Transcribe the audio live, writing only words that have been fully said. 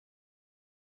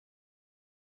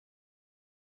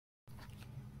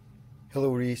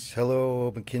Hello Reese,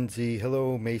 hello Mackenzie,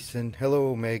 hello Mason,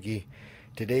 hello Maggie.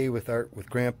 Today with Art with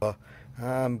Grandpa,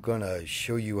 I'm gonna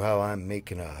show you how I'm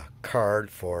making a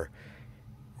card for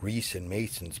Reese and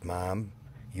Mason's mom,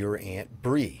 your Aunt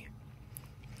Bree.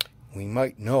 We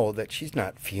might know that she's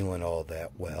not feeling all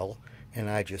that well, and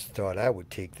I just thought I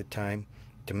would take the time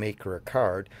to make her a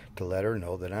card to let her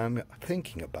know that I'm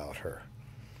thinking about her.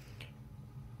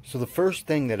 So the first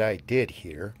thing that I did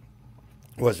here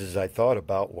was as I thought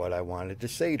about what I wanted to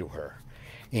say to her,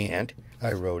 and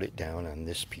I wrote it down on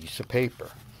this piece of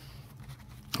paper.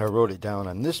 I wrote it down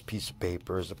on this piece of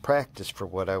paper as a practice for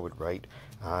what I would write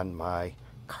on my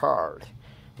card.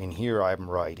 And here I'm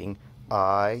writing,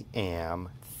 I am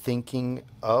thinking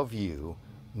of you,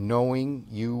 knowing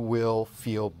you will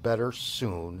feel better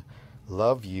soon.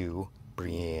 Love you,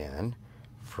 Brianne,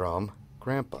 from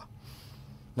Grandpa.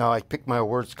 Now I picked my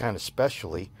words kind of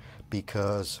specially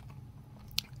because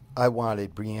I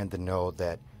wanted Brianne to know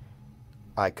that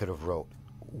I could have wrote,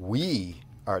 we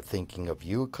are thinking of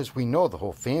you, because we know the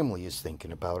whole family is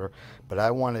thinking about her, but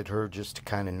I wanted her just to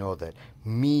kind of know that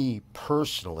me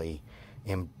personally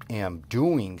am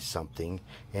doing something,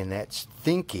 and that's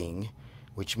thinking,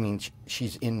 which means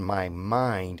she's in my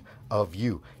mind of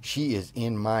you. She is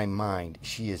in my mind.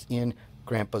 She is in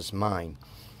Grandpa's mind.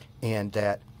 And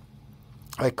that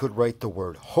I could write the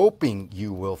word hoping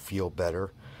you will feel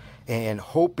better. And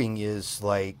hoping is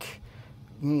like,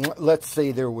 let's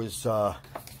say there was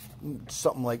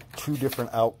something like two different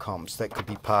outcomes that could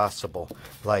be possible.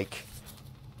 Like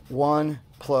 1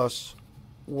 +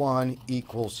 1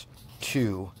 =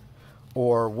 2,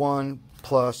 or 1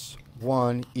 +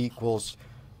 1 =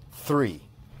 3.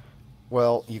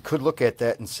 Well, you could look at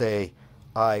that and say,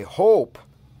 I hope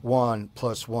 1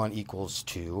 + 1 =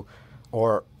 2,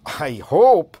 or I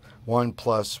hope 1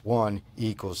 + 1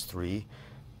 = 3.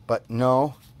 But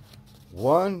no,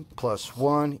 1 +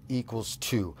 1 =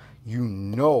 2. You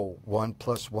know 1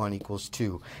 + 1 =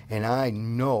 2. And I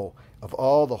know of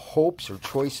all the hopes or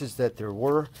choices that there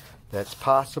were, that's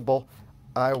possible,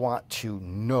 I want to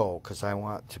know, because I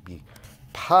want to be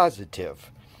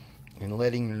positive in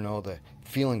letting her know the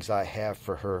feelings I have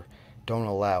for her don't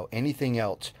allow anything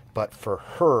else but for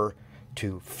her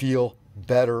to feel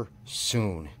better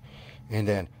soon. And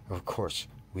then, of course,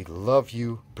 we love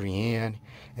you, Brianne.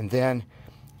 And then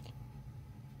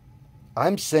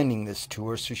I'm sending this to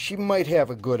her, so she might have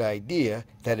a good idea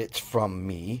that it's from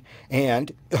me.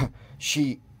 And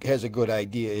she has a good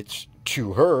idea it's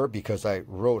to her because I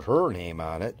wrote her name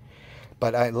on it.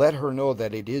 But I let her know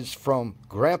that it is from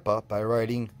Grandpa by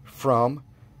writing from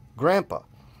Grandpa.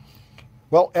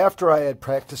 Well, after I had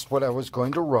practiced what I was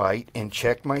going to write and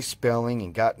checked my spelling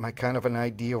and got my kind of an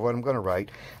idea of what I'm going to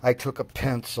write, I took a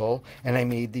pencil and I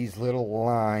made these little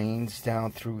lines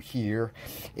down through here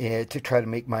to try to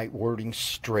make my wording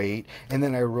straight. And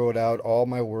then I wrote out all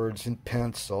my words in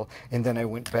pencil, and then I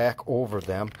went back over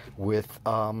them with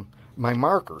my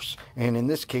markers. And in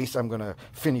this case, I'm going to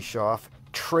finish off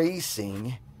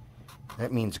tracing.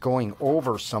 That means going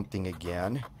over something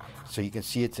again. So you can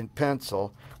see it's in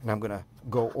pencil, and I'm going to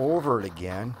go over it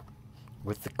again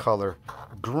with the color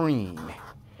green.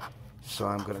 So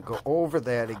I'm going to go over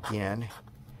that again,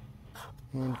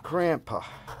 and Grandpa.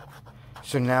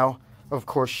 So now, of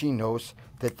course, she knows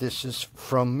that this is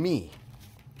from me.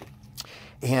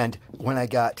 And when I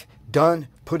got done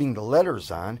putting the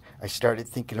letters on, I started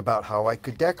thinking about how I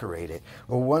could decorate it.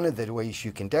 Well, one of the ways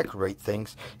you can decorate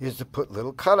things is to put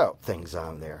little cutout things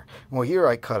on there. Well, here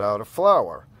I cut out a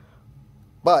flower.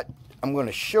 But I'm going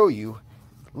to show you,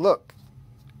 look,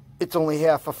 it's only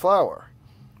half a flower.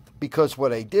 Because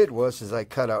what I did was I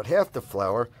cut out half the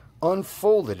flower,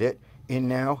 unfolded it, and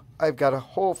now I've got a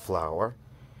whole flower.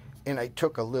 And I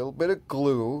took a little bit of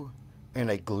glue and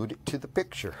I glued it to the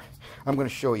picture. I'm going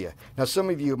to show you. Now,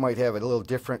 some of you might have a little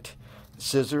different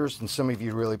scissors, and some of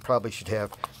you really probably should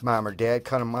have Mom or Dad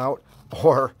cut them out.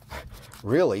 Or,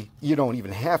 really, you don't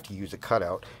even have to use a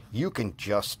cutout. You can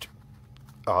just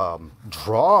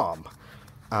draw them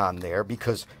on there,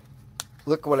 because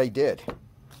look what I did.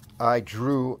 I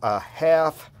drew a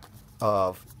half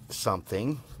of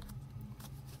something,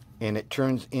 and it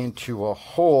turns into a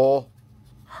whole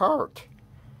heart.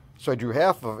 So I drew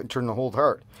half of it and turned the whole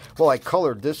heart. Well, I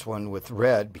colored this one with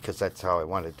red because that's how I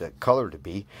wanted the color to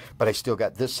be, but I still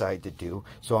got this side to do.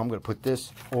 So I'm going to put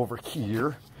this over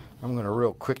here. I'm going to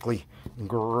real quickly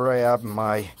grab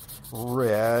my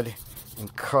red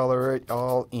and color it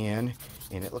all in.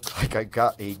 And it looks like I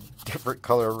got a different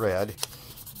color red.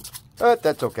 But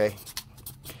that's okay.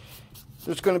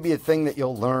 There's going to be a thing that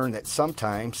you'll learn, that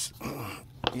sometimes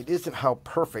it isn't how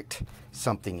perfect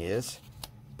something is,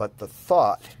 but the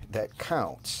thought that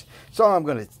counts. So I'm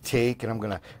going to take and I'm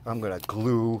going to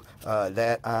glue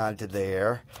that onto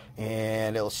there,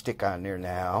 and it'll stick on there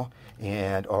now,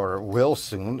 and or will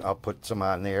soon. I'll put some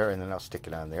on there and then I'll stick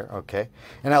it on there, okay?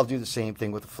 And I'll do the same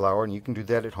thing with the flower, and you can do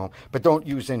that at home, but don't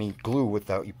use any glue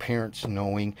without your parents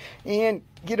knowing. And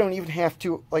you don't even have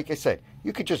to, like I said,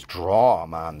 you could just draw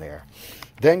them on there.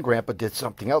 Then Grandpa did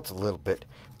something else a little bit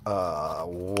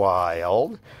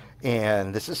wild,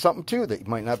 and this is something too that you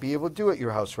might not be able to do at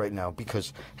your house right now,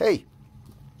 because hey,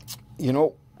 you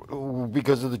know,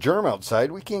 because of the germ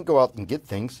outside, we can't go out and get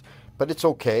things, but it's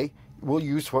okay. We'll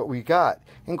use what we got.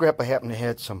 And Grandpa happened to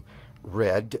have some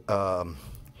red,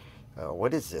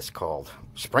 what is this called?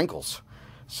 Sprinkles.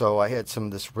 So I had some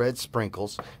of this red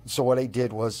sprinkles. So what I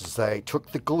did was I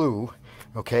took the glue,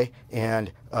 okay,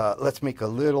 and let's make a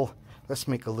little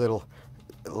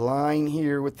line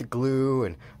here with the glue,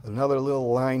 and another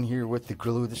little line here with the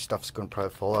glue. This stuff's going to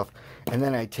probably fall off. And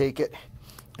then I take it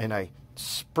and I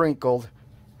sprinkled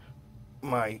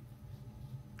my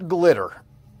glitter.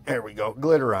 There we go,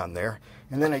 glitter on there.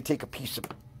 And then I take a piece of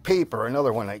paper,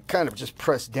 another one, I kind of just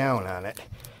press down on it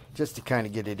just to kind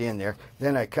of get it in there.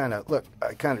 Then I kind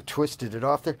of twisted it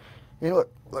off there. And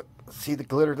look, see the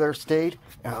glitter there stayed?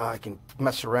 I can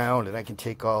mess around and I can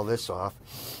take all this off.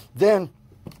 Then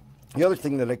the other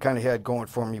thing that I kind of had going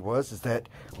for me is that,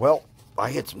 well,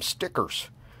 I had some stickers.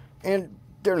 And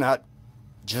they're not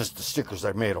just the stickers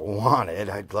I may have wanted.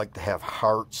 I'd like to have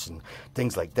hearts and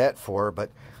things like that for her, but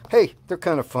hey, they're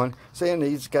kind of fun. Saying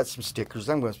he's got some stickers.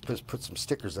 I'm going to put some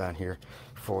stickers on here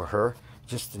for her,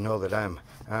 just to know that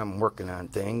I'm working on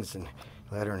things, and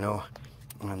let her know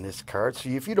on this card. So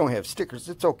if you don't have stickers,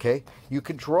 it's okay. You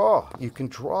can draw. You can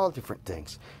draw different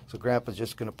things. So Grandpa's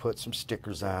just going to put some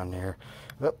stickers on there.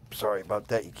 Oh, sorry about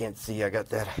that. You can't see. I got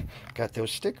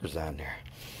those stickers on there.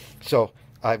 So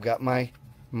I've got my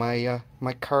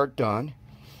card done.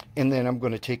 And then I'm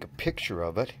going to take a picture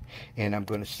of it, and I'm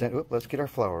going to send, let's get our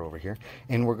flower over here,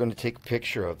 and we're going to take a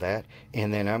picture of that,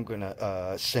 and then I'm going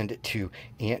to send it to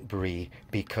Aunt Bree,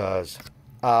 because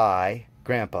I,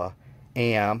 Grandpa,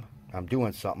 I'm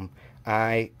doing something.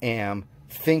 I am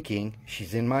thinking,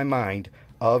 she's in my mind,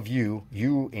 of you,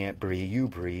 Aunt Bree, you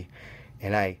Bree,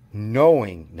 and I,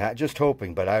 knowing, not just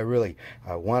hoping, but I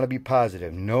want to be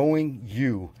positive, knowing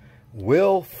you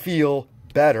will feel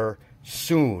better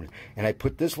soon. And I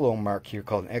put this little mark here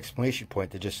called an exclamation point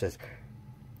that just says,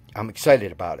 I'm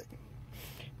excited about it.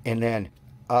 And then,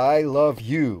 I love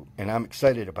you, and I'm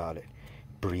excited about it.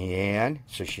 Brianne,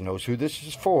 so she knows who this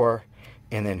is for.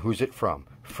 And then who's it from?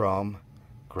 From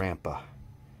Grandpa.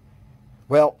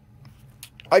 Well,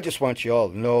 I just want you all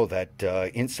to know that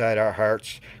inside our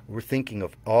hearts, we're thinking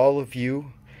of all of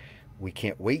you. We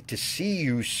can't wait to see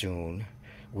you soon.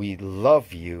 We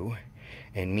love you.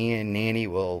 And me and Nanny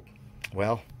will,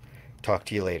 well, talk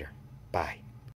to you later. Bye.